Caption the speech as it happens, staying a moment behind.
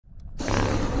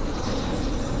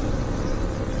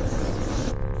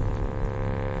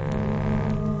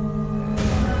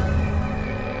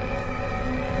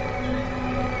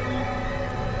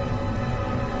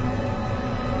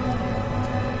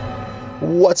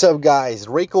What's up guys,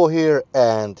 Raicall here,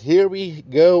 and here we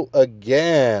go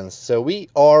again. So we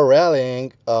are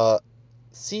rallying a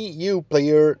CU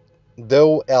player,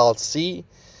 though LC,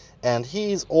 and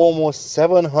he's almost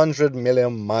 700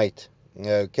 million might.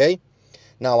 Okay,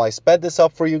 now I sped this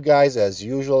up for you guys as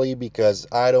usually because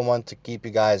I don't want to keep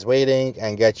you guys waiting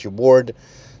and get you bored.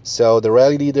 So the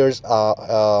rally leaders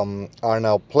are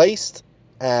now placed,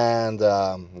 and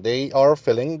they are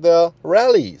filling the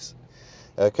rallies.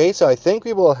 Okay, so I think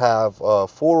we will have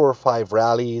 4 or 5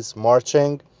 rallies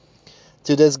marching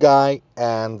to this guy.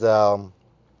 And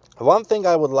one thing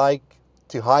I would like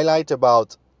to highlight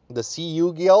about the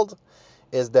CU guild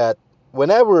is that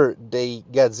whenever they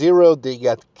get zeroed, they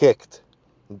get kicked.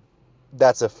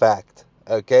 That's a fact.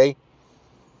 Okay,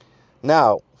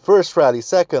 now first rally,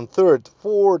 second, third,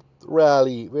 fourth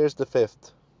rally. Where's the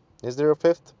fifth? Is there a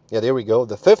fifth? Yeah, there we go.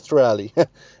 The fifth rally.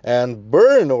 And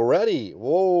burn already.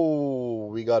 Whoa,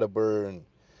 we got a burn.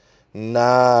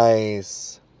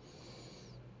 Nice.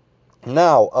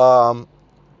 Now,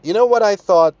 you know what I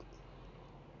thought?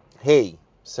 Hey,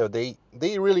 so they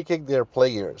really kicked their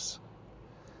players.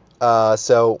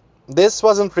 So this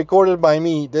wasn't recorded by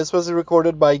me. This was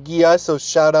recorded by Gia. So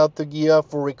shout out to Gia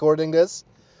for recording this.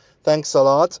 Thanks a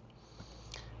lot.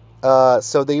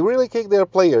 So they really kick their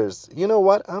players. You know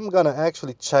what? I'm gonna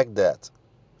actually check that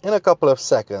in a couple of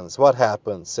seconds. What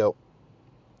happened? So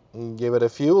give it a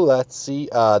few. Let's see.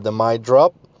 The might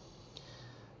drop.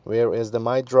 Where is the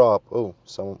might drop? Oh,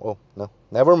 no,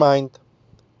 never mind.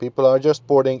 People are just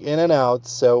porting in and out.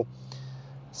 So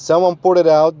someone ported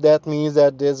out. That means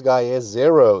that this guy is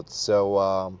zeroed.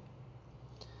 So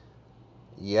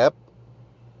yep.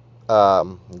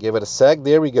 Give it a sec.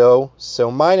 There we go.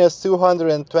 So minus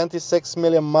 226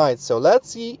 million might. So let's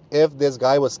see if this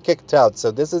guy was kicked out.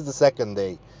 So this is the second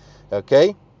day.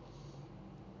 Okay.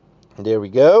 There we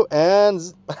go. And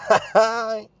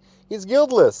he's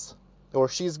guildless. Or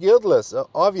she's guildless,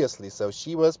 obviously. So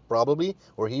she was probably,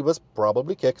 or he was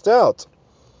probably kicked out.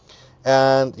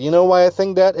 And you know why I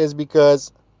think that is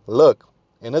because, look,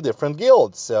 in a different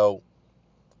guild. So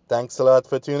thanks a lot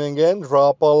for tuning in.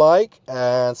 Drop a like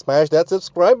and smash that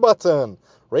subscribe button.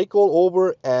 Raicall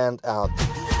over and out.